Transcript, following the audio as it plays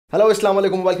Hello, Assalamu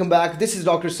alaikum, welcome back. This is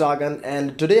Dr. Sagan,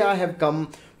 and today I have come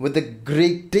with the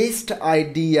greatest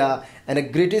idea and a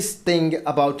greatest thing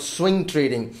about swing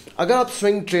trading. अगर आप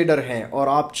swing trader हैं और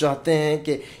आप चाहते हैं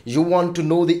कि you want to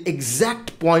know the exact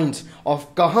points of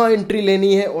कहाँ entry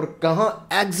लेनी है और कहाँ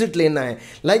exit लेना है,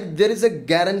 like there is a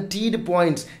guaranteed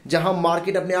points जहाँ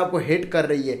market अपने आप को hit कर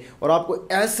रही है और आपको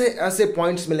ऐसे ऐसे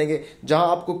points मिलेंगे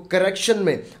जहाँ आपको correction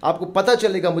में आपको पता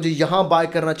चलेगा मुझे यहाँ buy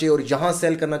करना चाहिए और यहाँ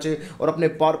sell करना चाहिए और अपने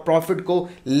प्रॉफिट को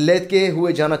लेके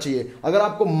हुए जाना चाहिए. अगर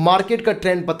आपको मार्केट का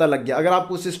ट्रेंड पता लग गया, अगर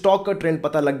आपको उस स्टॉक का ट्रेंड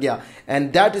पता लग गया and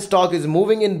that stock is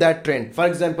moving in that trend, for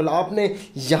example आपने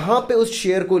यहां पे उस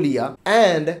शेयर को लिया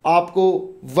एंड आपको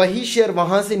वही शेयर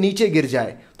वहां से नीचे गिर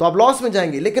जाए तो आप लॉस में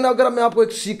जाएंगे. लेकिन अगर मैं आपको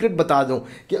एक सीक्रेट बता दूं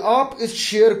कि आप इस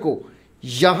शेयर को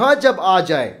यहां जब आ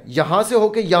जाए, यहां से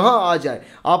होके यहां आ जाए,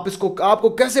 आपको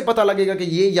कैसे पता लगेगा कि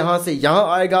ये यहां से यहां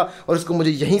आएगा और इसको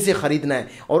मुझे यहीं से खरीदना है.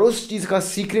 और उस चीज का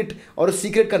सीक्रेट, और उस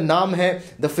सीक्रेट का नाम है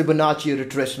the Fibonacci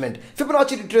retracement.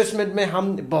 Fibonacci retracement में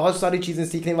हम बहुत सारी चीजें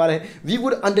सीखने वाले हैं. We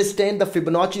would understand the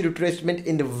Fibonacci retracement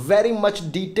in very much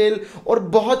detail और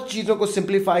बहुत चीजों को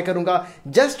सिंप्लीफाई करूंगा.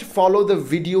 Just follow the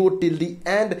video till the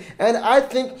end and I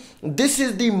think this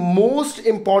is the most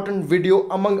important video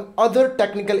among other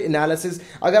technical analysis.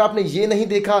 अगर आपने ये नहीं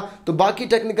देखा तो बाकी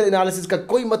टेक्निकल एनालिसिस का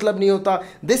कोई मतलब नहीं होता.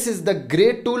 This is the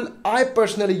great tool I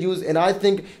personally use and I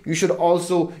think you should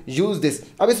also use this.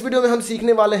 अब इस वीडियो में हम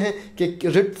सीखने वाले हैं कि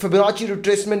फिबोनाची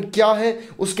रिट्रेसमेंट क्या है,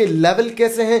 उसके लेवल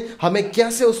कैसे हैं, हमें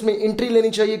कैसे उसमें एंट्री लेनी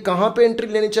चाहिए, कहां पे एंट्री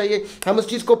लेनी चाहिए, हम उस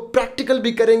चीज को प्रैक्टिकल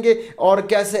भी करेंगे और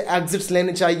कैसे एग्जिट्स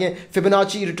लेने चाहिए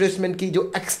फिबोनाची रिट्रेसमेंट की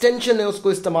जो एक्सटेंशन है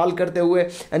उसको इस्तेमाल करते हुए.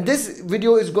 And this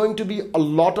video is going to be a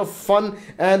lot of fun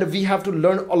and we have to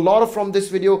learn a lot from this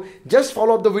video. Just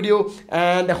follow up the video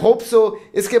and hope so.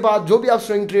 इसके बाद जो भी आप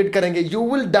swing trade करेंगे, you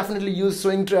will definitely use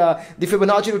the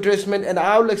Fibonacci retracement and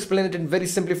I will explain it in very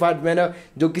simplified manner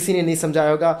जो किसी ने नहीं समझाया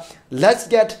होगा. Let's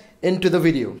get into the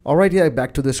video. Alright, yeah,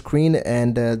 back to the screen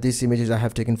and these images I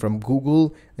have taken from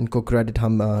Google. इनको credit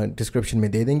हम description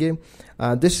में दे देंगे.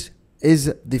 This is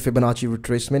the Fibonacci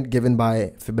retracement given by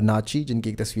Fibonacci, जिनकी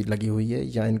एक तस्वीर लगी हुई है,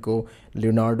 या इनको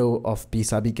लियोनार्डो ऑफ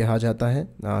पीसा भी कहा जाता है.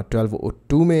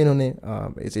 1202 में इन्होंने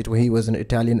he was an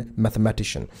Italian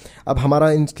mathematician. अब हमारा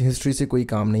इन हिस्ट्री से कोई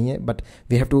काम नहीं है, but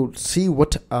we have to see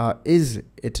what is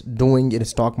it doing in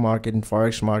stock market, in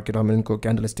forex market. हम इनको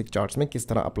कैंडलस्टिक चार्ट्स में किस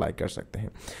तरह अप्लाई कर सकते हैं.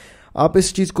 आप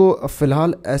इस चीज़ को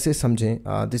फ़िलहाल ऐसे समझें.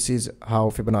 This is how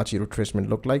Fibonacci retracement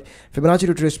look like. Fibonacci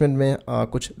retracement में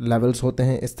कुछ लेवल्स होते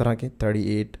हैं इस तरह के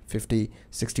 38, 50,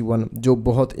 61 जो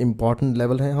बहुत इंपॉर्टेंट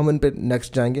लेवल हैं. हम इन पे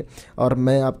नेक्स्ट जाएंगे और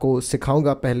मैं आपको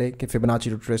सिखाऊंगा पहले कि फिबोनाची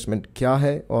रिट्रेसमेंट क्या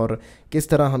है और किस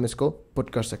तरह हम इसको पुट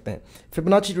कर सकते हैं.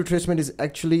 Fibonacci retracement is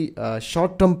actually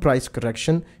short term price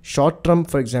correction. Short term,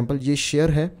 for example ये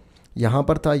शेयर है, यहाँ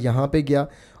पर था, यहाँ पे गया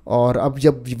और अब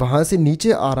जब वहाँ से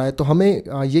नीचे आ रहा है तो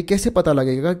हमें ये कैसे पता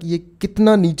लगेगा कि ये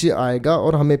कितना नीचे आएगा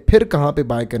और हमें फिर कहाँ पे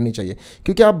बाय करनी चाहिए,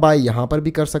 क्योंकि आप बाय यहाँ पर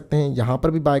भी कर सकते हैं, यहाँ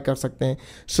पर भी बाय कर सकते हैं.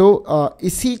 सो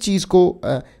इसी चीज़ को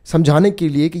समझाने के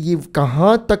लिए कि ये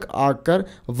कहाँ तक आकर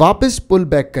वापस पुल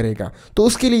बैक करेगा, तो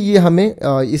उसके लिए ये हमें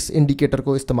इस इंडिकेटर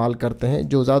को इस्तेमाल करते हैं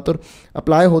जो ज़्यादातर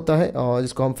अप्लाई होता है और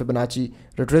जिसको हम फिबोनाची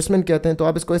रिट्रेसमेंट कहते हैं. तो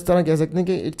आप इसको इस तरह कह सकते हैं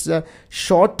कि it's a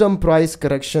short term price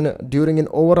correction during an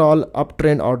overall up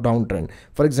trend और डाउन ट्रेंड.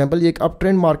 फॉर एग्जांपल ये एक अप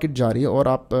ट्रेंड मार्केट जा रही है और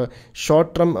आप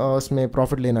शॉर्ट टर्म उसमें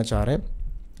प्रॉफिट लेना चाह रहे हैं,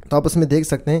 तो आप उसमें देख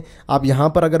सकते हैं आप यहाँ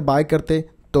पर अगर बाय करते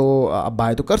तो आप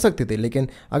बाय तो कर सकते थे, लेकिन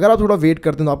अगर आप थोड़ा वेट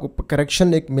करते हैं तो आपको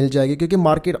करेक्शन एक मिल जाएगी, क्योंकि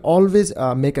market always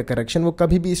make a correction. वो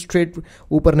कभी भी स्ट्रेट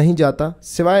ऊपर नहीं जाता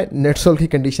सिवाय नेट सोल की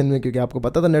कंडीशन में, क्योंकि आपको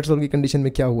पता था नेट सोल की कंडीशन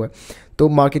में क्या हुआ है. तो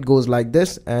market goes like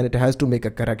this and it has to make a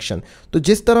correction. तो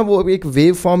जिस तरह वो एक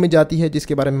वेव फॉर्म में जाती है,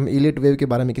 जिसके बारे में हम इलियट वेव के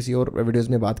बारे में किसी और वीडियोज़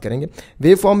में बात करेंगे,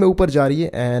 वेव फॉर्म में ऊपर जा रही है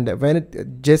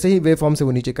एंड जैसे ही वेव फॉर्म से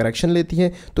वो नीचे करेक्शन लेती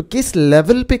है तो किस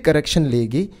लेवल पे करेक्शन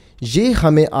लेगी ये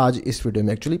हमें आज इस वीडियो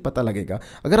में एक्चुअली पता लगेगा.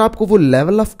 अगर आपको वो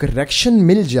लेवल ऑफ करेक्शन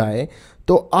मिल जाए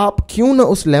तो आप क्यों ना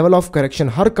उस level of correction,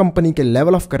 her company के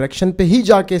लेवल ऑफ करेक्शन पे ही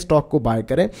जाके स्टॉक को बाय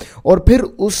करें और फिर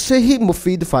उससे ही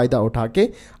मुफीद फ़ायदा उठा के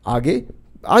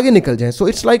आगे निकल जाएं. So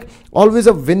it's like always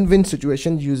a win win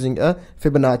situation using a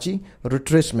Fibonacci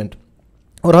retracement.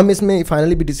 और हम इसमें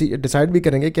फाइनली भी डिसाइड भी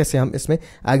करेंगे कैसे हम इसमें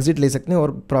एग्जिट ले सकते हैं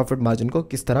और प्रॉफिट मार्जिन को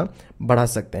किस तरह बढ़ा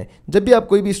सकते हैं. जब भी आप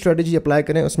कोई भी स्ट्रेटजी अप्लाई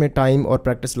करें उसमें टाइम और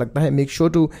प्रैक्टिस लगता है. Make sure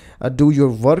to do your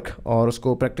work और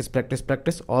उसको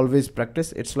practice always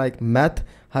practice. It's like math,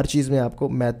 हर चीज़ में आपको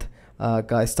मैथ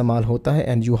का इस्तेमाल होता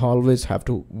है and you always have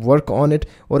to work on it.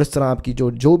 और इस तरह आपकी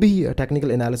जो भी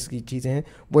टेक्निकल एनालिसिस की चीज़ें हैं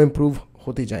वो इम्प्रूव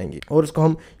होती जाएंगी और उसको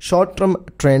हम शॉर्ट टर्म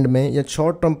ट्रेंड में या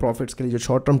शॉर्ट टर्म प्रॉफिट्स के लिए जो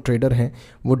शॉर्ट टर्म ट्रेडर हैं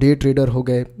वो डे ट्रेडर हो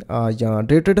गए या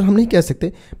डे ट्रेडर हम नहीं कह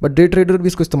सकते बट डे ट्रेडर भी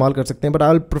इसको इस्तेमाल कर सकते हैं, but I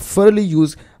will preferably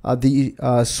use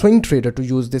the swing trader to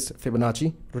use this Fibonacci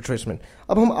retracement.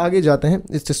 अब हम आगे जाते हैं,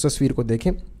 इस तस्वीर को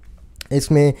देखें,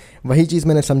 इसमें वही चीज़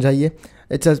मैंने समझाई है।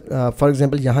 इट्स फॉर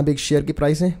एग्जांपल यहाँ पे एक शेयर की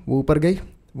प्राइस है, वो ऊपर गई,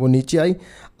 वो नीचे आई।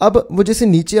 अब वो जैसे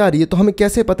नीचे आ रही है तो हमें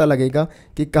कैसे पता लगेगा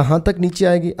कि कहाँ तक नीचे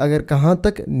आएगी? अगर कहाँ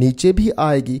तक नीचे भी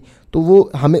आएगी तो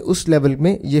वो हमें उस लेवल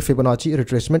में ये फिबोनाची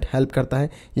रिट्रेसमेंट हेल्प करता है।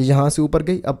 ये यहाँ से ऊपर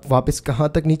गई, अब वापस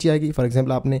कहाँ तक नीचे आएगी? फॉर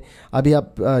एग्जांपल आपने अभी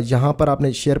आप यहाँ पर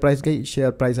आपने शेयर प्राइस गई,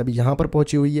 शेयर प्राइस अभी यहाँ पर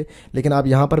पहुँची हुई है, लेकिन आप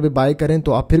यहाँ पर भी बाय करें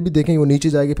तो आप फिर भी देखेंगे वो नीचे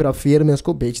जाएगी, फिर आप फेयर में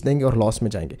उसको बेच देंगे और लॉस में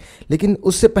जाएंगे। लेकिन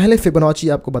उससे पहले फिबोनाची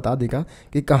आपको बता देगा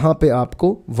कि कहाँ पर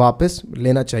आपको वापस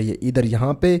लेना चाहिए, इधर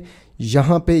यहाँ पे,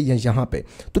 यहाँ पे या यहाँ पे।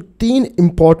 तो 3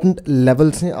 इंपॉर्टेंट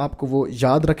लेवल्स हैं, आपको वो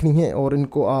याद रखनी है और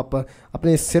इनको आप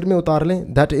अपने सिर में उतार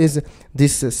लें। दैट इज़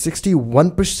दिस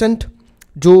 61%,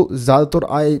 जो ज़्यादातर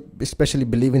आई स्पेशली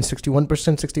बिलीव इन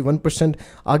 61%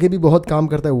 आगे भी बहुत काम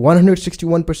करता है,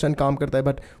 161% काम करता है,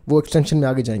 बट वो एक्सटेंशन में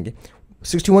आगे जाएंगे।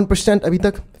 61% अभी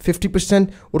तक,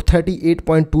 50% और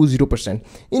 38.20%।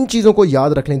 इन चीज़ों को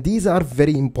याद रख लें, these are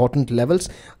very important levels.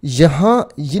 यहाँ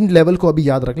इन लेवल को अभी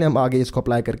याद रख लें, हम आगे इसको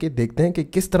अप्लाई करके देखते हैं कि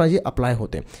किस तरह ये अप्लाई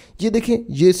होते हैं। ये देखें,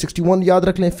 ये 61 याद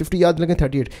रख लें, 50 याद रखें,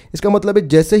 38। इसका मतलब है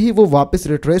जैसे ही वो वापस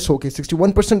रिट्रेस होकर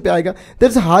 61% पे आएगा,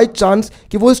 there is a high chance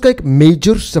कि वो इसका एक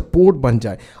मेजर सपोर्ट बन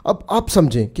जाए। अब आप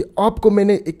समझें कि आपको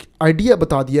मैंने एक आइडिया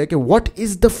बता दिया है कि what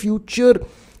is the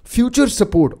future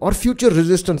support और फ्यूचर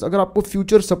रेजिस्टेंस। अगर आपको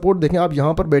फ्यूचर सपोर्ट देखें, आप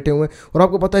यहाँ पर बैठे हुए हैं और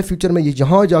आपको पता है फ्यूचर में ये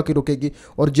यहाँ जाके रुकेगी,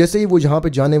 और जैसे ही वो यहाँ पे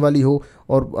जाने वाली हो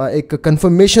और एक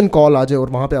कंफर्मेशन कॉल आ जाए और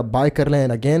वहाँ पे आप बाय कर लें,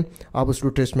 एंड अगेन आप उस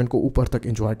रिट्रेसमेंट को ऊपर तक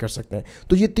एंजॉय कर सकते हैं।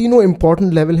 तो ये तीनों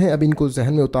इंपॉर्टेंट लेवल हैं, अब इनको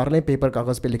जहन में उतार लें, पेपर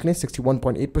कागज़ पे लिख लें।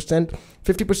 61.8%,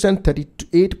 50%,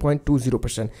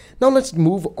 38.20%। Now let's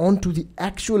move on to the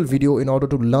actual video in order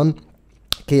to learn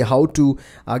कि how to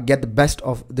get the best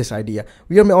of this idea.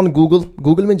 We are on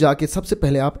Google में जाके सबसे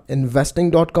पहले आप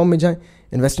investing.com में जाएं।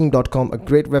 investing.com a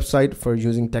great website for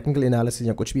using technical analysis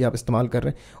या कुछ भी आप इस्तेमाल कर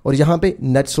रहे हैं, और यहाँ पे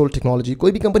नेटसोल टेक्नोलॉजी,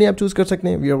 कोई भी कंपनी आप चूज़ कर सकते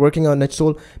हैं। We are working on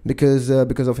NetSol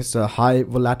because of its high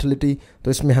volatility,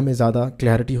 तो इसमें हमें ज़्यादा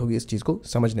क्लैरिटी होगी इस चीज़ को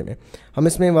समझने में। हम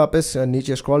इसमें वापस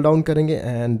नीचे स्क्रॉल डाउन करेंगे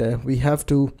and we have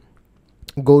to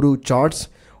go to charts,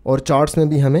 और चार्ट्स में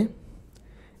भी हमें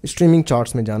स्ट्रीमिंग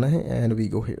चार्ट्स में जाना है, and we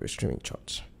go here streaming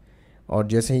charts. और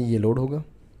जैसे ही ये लोड होगा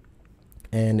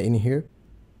and in here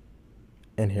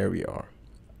and here we are,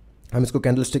 हम इसको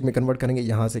कैंडल स्टिक में कन्वर्ट करेंगे।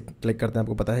 यहाँ से क्लिक करते हैं,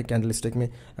 आपको पता है कैंडल स्टिक में,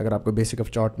 अगर आपको बेसिक ऑफ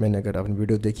चार्ट मैंने अगर आपने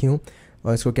वीडियो देखी हो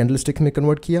और इसको कैंडल स्टिक में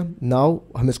कन्वर्ट किया, नाउ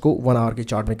हम इसको 1 आवर के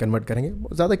चार्ट में कन्वर्ट करेंगे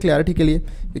ज़्यादा क्लैरिटी के लिए,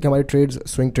 क्योंकि हमारी ट्रेड्स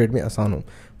स्विंग ट्रेड में आसान हो।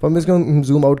 तो हम इसको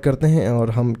जूम आउट करते हैं और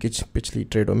हम कुछ पिछली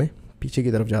ट्रेडों में पीछे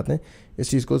की तरफ जाते हैं इस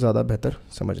चीज़ को ज़्यादा बेहतर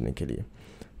समझने के लिए।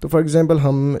 तो फॉर एग्जांपल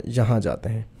हम यहाँ जाते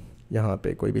हैं, यहाँ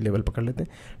पे कोई भी लेवल पकड़ लेते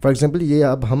हैं। फॉर एग्जांपल ये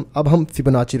अब हम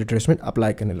फिबोनाची रिट्रेसमेंट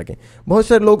अप्लाई करने लगे। बहुत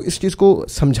सारे लोग इस चीज़ को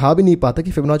समझा भी नहीं पाते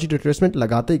कि फिबोनाची रिट्रेसमेंट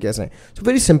लगाते ही कैसे हैं। तो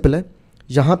वेरी सिंपल है,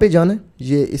 यहाँ पे जाना है,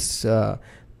 ये इस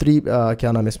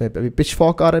क्या नाम है इसमें अभी पिच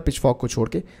फॉक आ रहा है, पिच फॉक को छोड़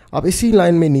के आप इसी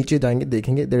लाइन में नीचे जाएंगे,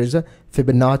 देखेंगे there is a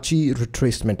Fibonacci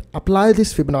retracement. Apply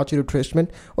this Fibonacci retracement,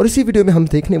 और इसी वीडियो में हम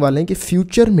देखने वाले हैं कि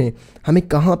फ्यूचर में हमें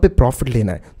कहाँ पे प्रॉफिट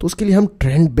लेना है। तो उसके लिए हम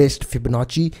ट्रेंड बेस्ड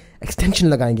फिबोनाची एक्सटेंशन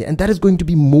लगाएंगे, and that is going to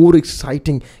be more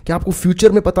exciting, कि आपको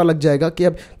फ्यूचर में पता लग जाएगा कि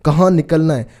अब कहाँ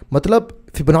निकलना है। मतलब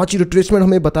फिबोनाची रिट्रेसमेंट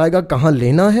हमें बताएगा कहाँ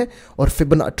लेना है, और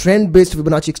ट्रेंड बेस्ड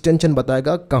फिबोनाची एक्सटेंशन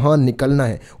बताएगा कहाँ निकलना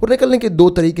है। और निकलने के 2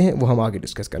 तरीके हैं, वो हम आगे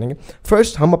डिस्कस करेंगे।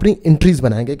 फर्स्ट हम अपनी एंट्रीज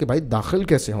बनाएंगे कि भाई दाखिल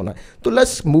कैसे होना है। तो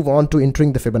let's move on to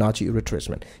entering the Fibonacci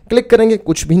retracement. Click करेंगे,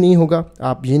 कुछ भी नहीं होगा।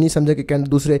 आप ये नहीं समझे कि कैंडल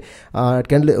दूसरे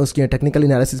कैंडल उसकी टेक्निकल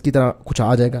एनालिसिस की तरह कुछ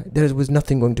आ जाएगा। There is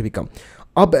nothing going to be कम।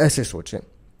 अब ऐसे सोचें,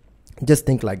 जस्ट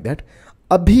थिंक लाइक दैट।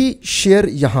 अभी शेयर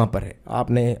यहाँ पर है,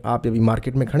 आप अभी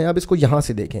मार्केट में खड़े हैं, आप इसको यहाँ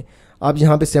से देखें। आप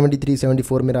यहाँ पे 73,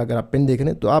 74 मेरा अगर आप पिन देख रहे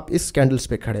हैं तो आप इस कैंडल्स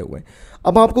पे खड़े हुए हैं।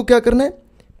 अब आपको क्या करना है,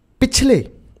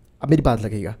 अब मेरी बात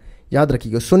लगेगा, याद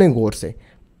रखिएगा, सुने गौर से।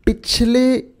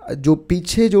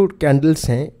 पीछे जो कैंडल्स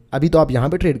हैं, अभी तो आप यहाँ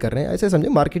पे ट्रेड कर रहे हैं, ऐसे समझे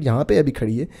मार्केट यहाँ पे अभी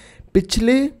खड़ी है।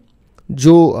 पिछले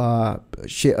जो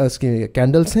उसके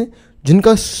कैंडल्स हैं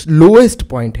जिनका लोएस्ट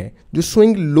पॉइंट है, जो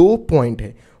स्विंग लो पॉइंट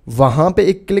है, वहाँ पे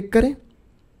एक क्लिक करें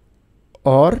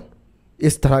और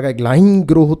इस तरह का एक लाइन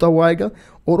ग्रो होता हुआ आएगा,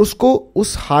 और उसको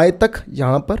उस हाई तक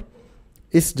यहाँ पर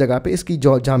इस जगह पे इसकी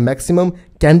जो जहाँ मैक्सिमम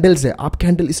कैंडल्स है, आप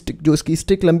कैंडल स्टिक जो इसकी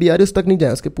स्टिक लंबी आ रही है उस तक नहीं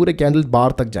जाए, उसके पूरे कैंडल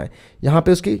बार तक जाएं, यहाँ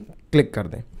पे उसकी क्लिक कर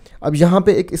दें। अब यहाँ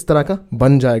पे एक इस तरह का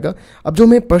बन जाएगा। अब जो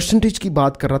मैं परसेंटेज की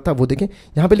बात कर रहा था वो देखें,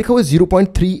 यहाँ पे लिखा हुआ है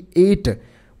 0.38,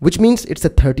 which means it's a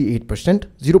 38%.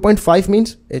 0.5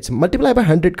 means it's multiply by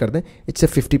 100 कर दें, it's a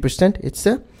 50%. It's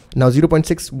a now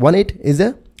 0.618 is a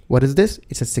what is this,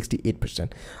 it's a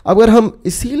 68%. अगर हम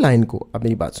इसी लाइन को, अब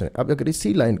मेरी बात सुने, अब अगर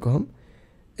इसी लाइन को हम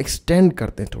एक्सटेंड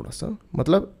करते हैं थोड़ा सा,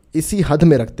 मतलब इसी हद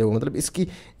में रखते हो, मतलब इसकी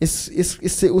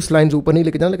इससे उस लाइन से ऊपर नहीं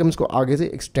लेके जाना, लेकिन हम इसको आगे से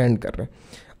एक्सटेंड कर रहे हैं.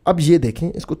 अब ये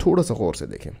देखें, इसको थोड़ा सा गौर से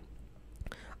देखें.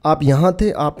 आप यहाँ थे,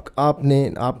 आप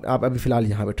अभी फ़िलहाल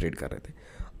यहाँ पे ट्रेड कर रहे थे.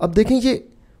 अब देखें ये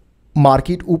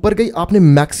मार्केट ऊपर गई, आपने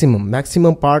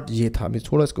मैक्सिमम पार्ट ये था. अभी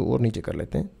थोड़ा इसको और नीचे कर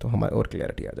लेते हैं तो हमारे और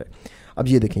क्लैरिटी आ जाए. अब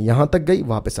ये देखें, यहाँ तक गई,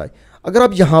 वापस आई. अगर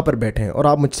आप यहाँ पर बैठे हैं और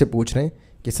आप मुझसे पूछ रहे हैं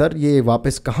कि सर ये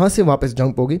वापस कहाँ से वापस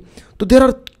जंप होगी, तो देयर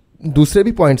आर दूसरे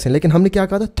भी पॉइंट्स हैं, लेकिन हमने क्या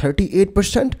कहा था,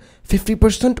 38%,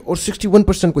 50% और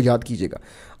 61% को याद कीजिएगा.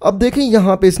 अब देखें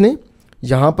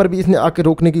यहाँ पर भी इसने आके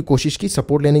रोकने की कोशिश की,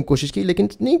 सपोर्ट लेने की कोशिश की, लेकिन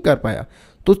नहीं कर पाया.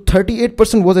 तो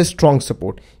 38% वॉज ए स्ट्रॉन्ग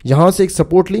सपोर्ट. यहाँ से एक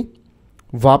सपोर्ट ली,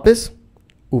 वापस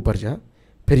ऊपर जा,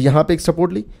 फिर यहाँ पे एक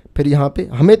सपोर्ट ली, फिर यहाँ पे.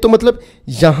 हमें तो मतलब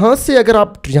यहाँ से अगर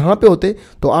आप यहाँ पे होते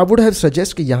तो आई वुड हैव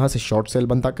सजेस्ट कि यहाँ से शॉर्ट सेल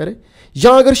बनता करे,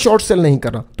 या अगर शॉर्ट सेल नहीं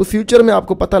करना तो फ्यूचर में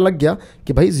आपको पता लग गया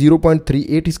कि भाई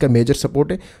 0.38 इसका मेजर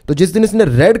सपोर्ट है. तो जिस दिन इसने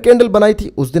रेड कैंडल बनाई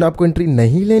थी उस दिन आपको एंट्री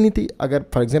नहीं लेनी थी. अगर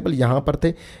फॉर एग्जांपल यहाँ पर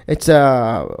थे, इट्स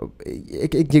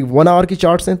एक 1 आवर की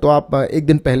चार्ट्स हैं, तो आप एक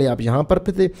दिन पहले आप यहाँ पर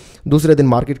थे, दूसरे दिन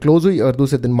मार्केट क्लोज हुई और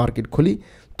दूसरे दिन मार्केट खुली,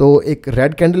 तो एक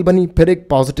रेड कैंडल बनी, फिर एक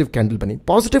पॉजिटिव कैंडल बनी.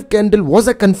 Positive candle was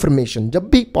a confirmation. जब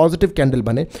भी पॉजिटिव कैंडल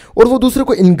बने और वो दूसरे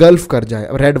को इनगल्फ कर जाए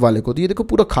रेड वाले को, तो ये देखो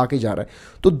पूरा खा के जा रहा है,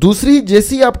 तो दूसरी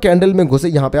जैसी आप कैंडल में घुसे,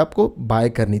 यहाँ पे आपको बाय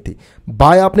करनी थी.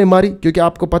 बाय आपने मारी क्योंकि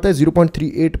आपको पता है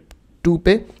 0.382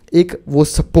 पे एक वो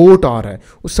सपोर्ट आ रहा है,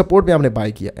 उस सपोर्ट में आपने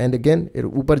बाय किया एंड अगेन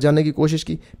ऊपर जाने की कोशिश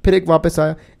की, फिर एक वापस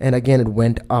आया and again it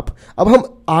went up. अब हम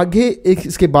आगे एक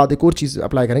इसके बाद एक और चीज़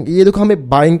अप्लाई करेंगे. ये देखो, हमें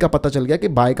बाइंग का पता चल गया कि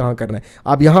बाय कहाँ करना है.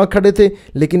 आप यहाँ खड़े थे,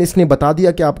 लेकिन इसने बता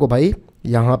दिया कि आपको भाई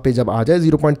यहाँ पे जब आ जाए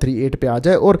 0.38 पे आ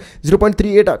जाए, और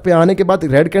 0.38 पे आने के बाद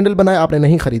रेड कैंडल बनाया, आपने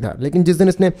नहीं खरीदा. लेकिन जिस दिन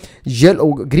इसने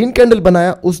ग्रीन कैंडल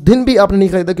बनाया उस दिन भी आपने नहीं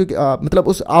खरीदा, क्योंकि मतलब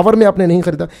उस आवर में आपने नहीं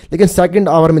खरीदा, लेकिन सेकंड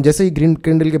आवर में जैसे ही ग्रीन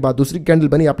कैंडल के बाद दूसरी कैंडल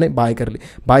बनी, आपने बाय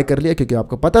कर लिया क्योंकि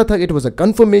आपको पता था इट वॉज अ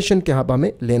कंफर्मेशन कि हाँ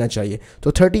हमें लेना चाहिए.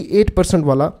 तो 38%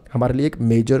 वाला हमारे लिए एक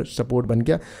मेजर सपोर्ट बन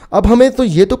गया. अब हमें तो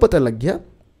ये तो पता लग गया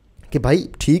कि भाई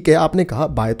ठीक है, आपने कहा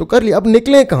बाय तो कर लिया, अब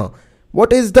निकले कहाँ,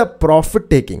 What is the profit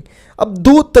taking? अब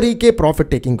दो तरीके प्रॉफिट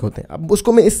टेकिंग होते हैं. अब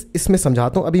उसको मैं इसमें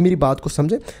समझाता हूँ. अभी मेरी बात को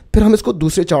समझे, फिर हम इसको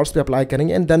दूसरे चार्ट्स पे अप्लाई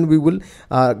करेंगे and then we will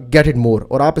get it more.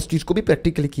 और आप इस चीज़ को भी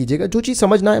प्रैक्टिकली कीजिएगा. जो चीज़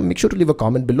समझना है make sure to leave a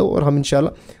comment below, और हम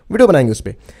इंशाल्लाह वीडियो बनाएंगे उस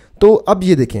पर. तो अब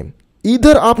ये देखें,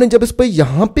 इधर आपने जब इस पर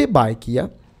यहाँ पे बाय किया,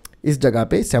 इस जगह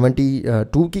पे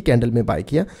 72 की कैंडल में बाय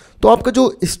किया, तो आपका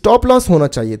जो स्टॉप लॉस होना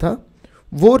चाहिए था,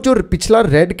 वो जो पिछला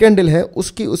रेड कैंडल है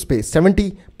उसकी उस पे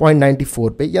 70.94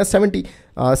 पे या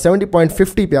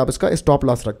 70.50 पे आप इसका स्टॉप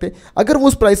लॉस रखते. अगर वो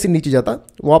उस प्राइस से नीचे जाता,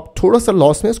 वो आप थोड़ा सा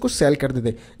लॉस में उसको सेल कर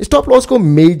देते. स्टॉप लॉस को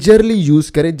मेजरली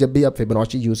यूज़ करें जब भी आप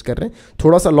फिबोनाची यूज़ कर रहे हैं.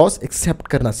 थोड़ा सा लॉस एक्सेप्ट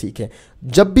करना सीखें.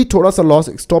 जब भी थोड़ा सा लॉस,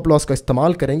 स्टॉप लॉस का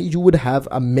इस्तेमाल करेंगे, you would have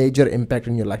a major impact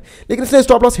in your life. लेकिन इसने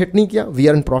स्टॉप लॉस हिट नहीं किया, वी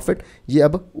आर इन प्रॉफिट. ये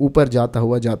अब ऊपर जाता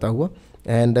हुआ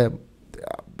एंड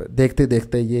देखते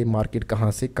देखते ये मार्केट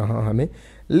कहाँ से कहाँ हमें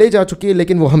ले जा चुकी है.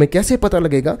 लेकिन वो हमें कैसे पता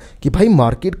लगेगा कि भाई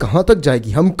मार्केट कहाँ तक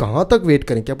जाएगी, हम कहाँ तक वेट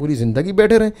करें, क्या पूरी ज़िंदगी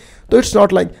बैठे रहें? तो इट्स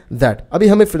नॉट लाइक दैट. अभी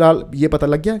हमें फिलहाल ये पता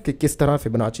लग गया कि किस तरह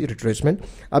फिबोनाची रिट्रेसमेंट.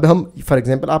 अब हम फॉर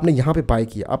एग्जांपल आपने यहाँ पे बाय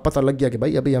किया, अब पता लग गया कि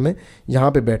भाई अभी हमें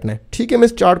यहाँ पे बैठना है. ठीक है, मैं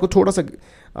इस चार्ट को थोड़ा सा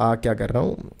क्या कर रहा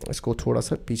हूँ, इसको थोड़ा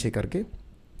सा पीछे करके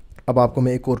अब आपको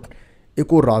मैं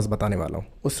एक और राज बताने वाला हूँ.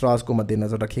 उस राज को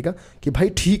मद्देनज़र रखिएगा कि भाई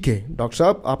ठीक है डॉक्टर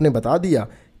साहब, आपने बता दिया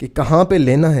कि कहाँ पे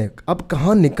लेना है, अब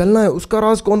कहाँ निकलना है, उसका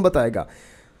राज कौन बताएगा?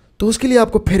 तो उसके लिए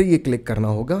आपको फिर ये क्लिक करना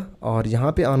होगा और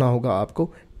यहाँ पे आना होगा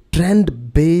आपको ट्रेंड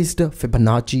बेस्ड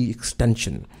फिबोनाची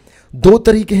एक्सटेंशन. दो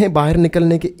तरीके हैं बाहर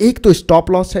निकलने के. एक तो स्टॉप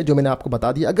लॉस है जो मैंने आपको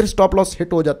बता दिया. अगर स्टॉप लॉस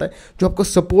हिट हो जाता है, जो आपको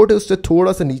सपोर्ट है उससे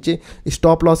थोड़ा सा नीचे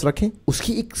स्टॉप लॉस रखें.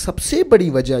 उसकी एक सबसे बड़ी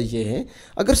वजह ये है,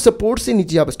 अगर सपोर्ट से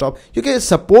नीचे आप स्टॉप, क्योंकि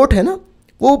सपोर्ट है ना,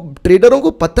 वो ट्रेडरों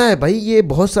को पता है भाई, ये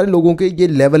बहुत सारे लोगों के ये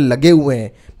लेवल लगे हुए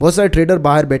हैं, बहुत सारे ट्रेडर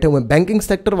बाहर बैठे हुए हैं. बैंकिंग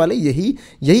सेक्टर वाले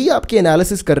यही आपके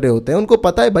एनालिसिस कर रहे होते हैं. उनको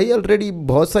पता है भाई ऑलरेडी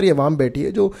बहुत सारी अवाम बैठी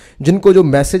है जिनको जो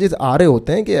मैसेजेस आ रहे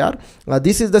होते हैं कि यार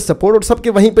दिस इज़ द सपोर्ट, और सबके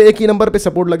वहीं पे एक ही नंबर पे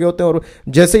सपोर्ट लगे होते हैं. और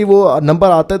जैसे ही वो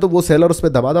नंबर आता है तो वो सेलर उस पर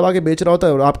दबा के बेच रहा होता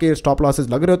है और आपके स्टॉप लॉसेस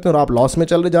लग रहे होते हैं और आप लॉस में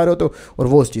चल जा रहे होते हो और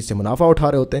वो उस चीज़ से मुनाफा उठा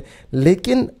रहे होते हैं.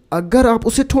 लेकिन अगर आप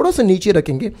उसे थोड़ा सा नीचे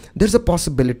रखेंगे, देयर इज़ अ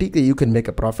पॉसिबिलिटी कि you can make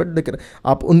a profit. लेकिन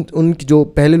आप उनकी जो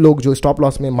पहले लोग जो स्टॉप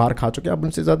लॉस में मार खा चुके हैं, आप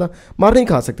उनसे ज़्यादा मार नहीं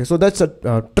खा सकते. सो दैट्स अ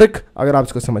ट्रिक, अगर आप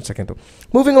इसको समझ सकें तो.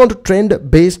 Moving on to trend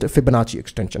based Fibonacci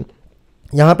extension.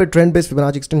 यहाँ पे ट्रेंड बेस्ड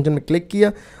फिबोनाची एक्सटेंशन में क्लिक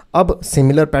किया, अब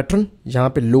सिमिलर पैटर्न यहाँ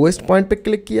पे लोएस्ट पॉइंट पे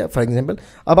क्लिक किया फॉर एग्जांपल,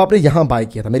 अब आपने यहाँ बाय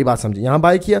किया था, मेरी बात समझिए, यहाँ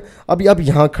बाय किया, अब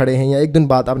यहाँ खड़े हैं या एक दिन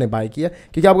बाद आपने बाय किया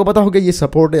क्योंकि आपको पता होगा ये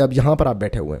सपोर्ट है, अब यहाँ पर आप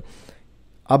बैठे हुए हैं।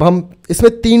 अब हम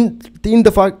इसमें तीन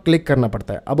दफ़ा क्लिक करना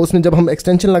पड़ता है। अब उसमें जब हम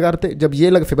एक्सटेंशन लगा रहे थे, जब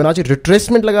ये फिबोनाची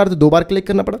रिट्रेसमेंट लगा रहे थे 2 बार क्लिक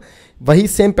करना पड़ा। वही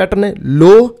सेम पैटर्न है,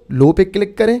 लो पे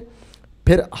क्लिक करें,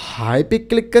 फिर हाई पे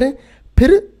क्लिक करें,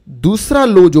 फिर दूसरा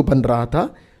लो जो बन रहा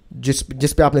था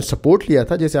जिस पे आपने सपोर्ट लिया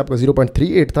था, जैसे आपका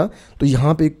 0.38 था, तो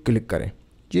यहाँ पे क्लिक करें,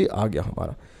 ये आ गया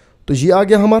हमारा, तो ये आ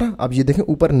गया हमारा। अब ये देखें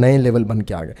ऊपर नए लेवल बन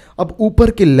के आ गए। अब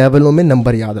ऊपर के लेवलों में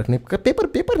नंबर याद रखने,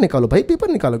 पेपर निकालो भाई, पेपर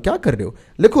निकालो, क्या कर रहे हो,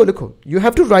 लिखो। You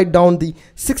have to write down the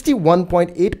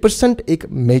 61.8% एक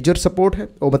मेजर सपोर्ट है,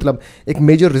 और मतलब एक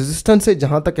मेजर रेजिस्टेंस है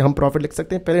जहां तक हम प्रॉफिट लिख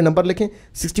सकते हैं। पहले नंबर लिखें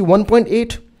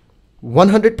 61.8,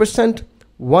 100%,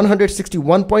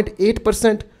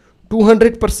 161.8%,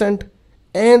 200%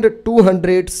 एंड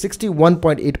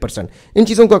 261.8%। इन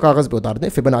चीज़ों को कागज़ पे उतार दें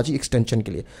फिबोनाची एक्सटेंशन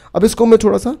के लिए। अब इसको मैं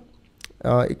थोड़ा सा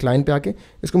एक लाइन पे आके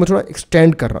इसको मैं थोड़ा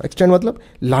एक्सटेंड कर रहा हूँ। एक्सटेंड मतलब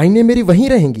लाइनें मेरी वहीं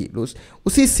रहेंगी,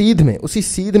 उसी सीध में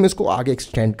इसको आगे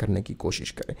एक्सटेंड करने की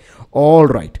कोशिश करें। ऑल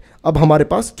राइट, अब हमारे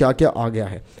पास क्या क्या आ गया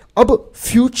है। अब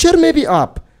फ्यूचर में भी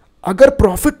आप अगर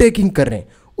प्रॉफिट टेकिंग कर रहे हैं,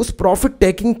 उस प्रॉफिट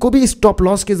टेकिंग को भी स्टॉप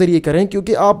लॉस के जरिए करें,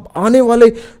 क्योंकि आप आने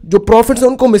वाले जो प्रॉफिट्स हैं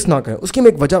उनको मिस ना करें। उसकी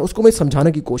मैं एक वजह उसको मैं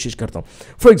समझाने की कोशिश करता हूं।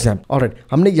 फॉर एग्जाम्पल, ऑलराइट,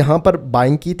 हमने यहाँ पर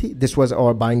बाइंग की थी, this was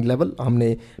our buying level.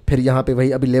 हमने फिर यहाँ पे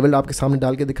वही अभी लेवल आपके सामने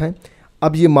डाल के दिखाएं।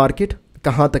 अब ये मार्केट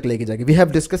कहाँ तक लेके जाएगी, वी हैव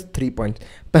डिस्कस 3 पॉइंट्स।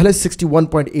 पहले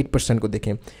 61.8% को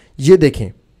देखें, ये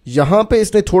देखें यहाँ पे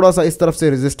इसने थोड़ा सा इस तरफ से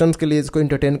रेजिस्टेंस के लिए इसको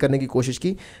इंटरटेन करने की कोशिश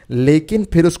की, लेकिन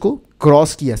फिर उसको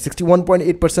क्रॉस किया।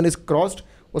 61.8% इज क्रॉस्ड।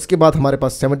 उसके बाद हमारे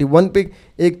पास 71 पे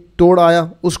एक तोड़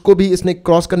आया, उसको भी इसने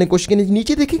क्रॉस करने की कोशिश की।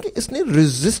 नीचे देखेंगे इसने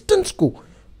रेजिस्टेंस को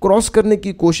क्रॉस करने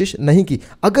की कोशिश नहीं की।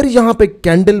 अगर यहाँ पे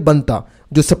कैंडल बनता,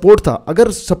 जो सपोर्ट था,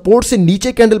 अगर सपोर्ट से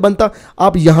नीचे कैंडल बनता,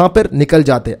 आप यहाँ पर निकल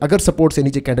जाते। अगर सपोर्ट से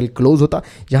नीचे कैंडल क्लोज होता,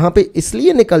 यहाँ पे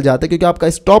इसलिए निकल जाते क्योंकि आपका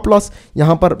स्टॉप लॉस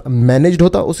यहाँ पर मैनेज्ड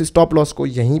होता। उस स्टॉप लॉस को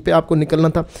यहीं पे आपको निकलना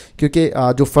था, क्योंकि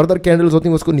जो फर्दर कैंडल्स होती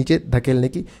हैं उसको नीचे धकेलने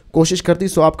की कोशिश करती।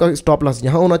 सो आपका स्टॉप लॉस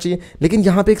यहाँ होना चाहिए, लेकिन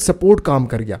यहाँ पे एक सपोर्ट काम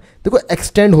कर गया। देखो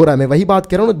एक्सटेंड हो रहा है, मैं वही बात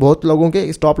कह रहा हूँ, बहुत लोगों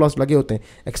के स्टॉप लॉस लगे होते हैं।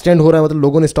 एक्सटेंड हो रहा है मतलब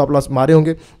लोगों ने स्टॉप लॉस मारे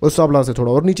होंगे, उस स्टॉप लॉस से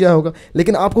थोड़ा और नीचे आया होगा।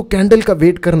 लेकिन आपको कैंडल का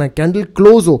वेट करना है, कैंडल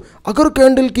क्लोज हो। अगर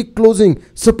कैंडल की क्लोजिंग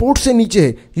सपोर्ट से नीचे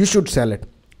है, यू शुड सेल इट।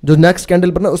 जो नेक्स्ट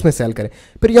कैंडल बना उसमें सेल करें।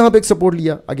 फिर यहां पे एक सपोर्ट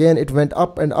लिया, again it went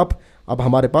up and up. अब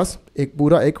हमारे पास एक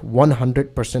पूरा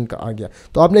 100% का आ गया।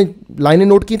 तो आपने लाइनें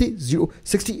नोट की थी,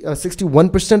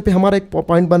 61% पे हमारा एक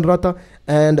पॉइंट बन रहा था,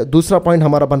 एंड दूसरा पॉइंट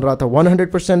हमारा बन रहा था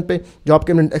 100% पे, जो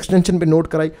आपके एक्सटेंशन पे नोट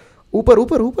कराई।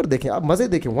 ऊपर देखें, आप मजे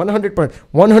देखें,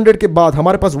 100 के बाद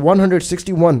हमारे पास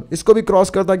 161, इसको भी क्रॉस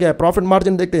करता गया है। प्रॉफिट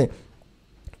मार्जिन देखते हैं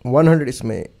 100,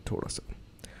 इसमें थोड़ा सा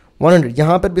 100,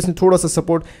 यहाँ पर भी इसने थोड़ा सा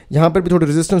सपोर्ट, यहाँ पर भी थोड़ी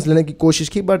रेजिस्टेंस लेने की कोशिश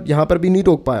की, बट यहाँ पर भी नहीं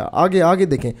रोक पाया। आगे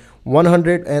देखें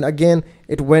 100 and again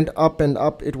it went up and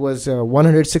up. It was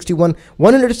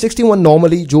 161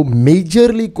 normally जो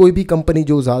मेजरली कोई भी कंपनी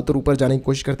जो ज़्यादातर ऊपर जाने की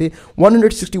कोशिश करती है,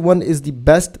 161 इज़ द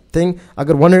बेस्ट थिंग।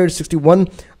 अगर 161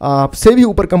 से भी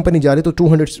ऊपर कंपनी जा रही है तो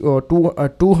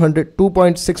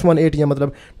 2.618 या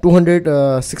मतलब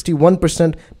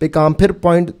 261% पे काम, फिर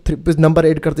नंबर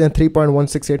ऐड करते हैं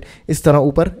 3.168, इस तरह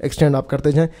ऊपर एक्सटेंड आप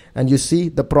करते जाएं, and you see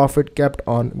the profit kept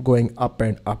on going up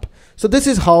and up. So this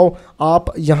is how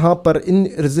आप यहाँ पर इन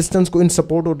रेजिस्टेंस को, इन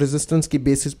सपोर्ट और रेजिस्टेंस की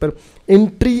बेसिस पर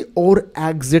एंट्री और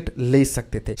एग्जिट ले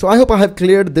सकते थे। सो I hope I have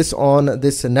cleared this on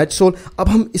this net soul. अब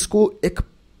हम इसको एक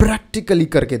प्रैक्टिकली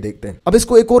करके देखते हैं। अब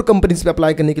इसको एक और कंपनीज पे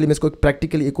अप्लाई करने के लिए मैं इसको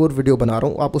प्रैक्टिकली एक और वीडियो बना रहा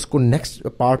हूँ, आप उसको नेक्स्ट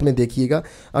पार्ट में देखिएगा,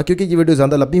 क्योंकि ये वीडियो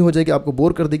ज़्यादा लंबी हो जाएगी, आपको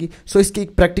बोर कर देगी। सो इसकी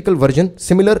एक प्रैक्टिकल वर्जन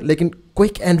सिमिलर लेकिन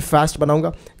क्विक एंड फास्ट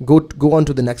बनाऊंगा। Go on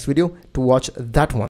to the next video to watch that one.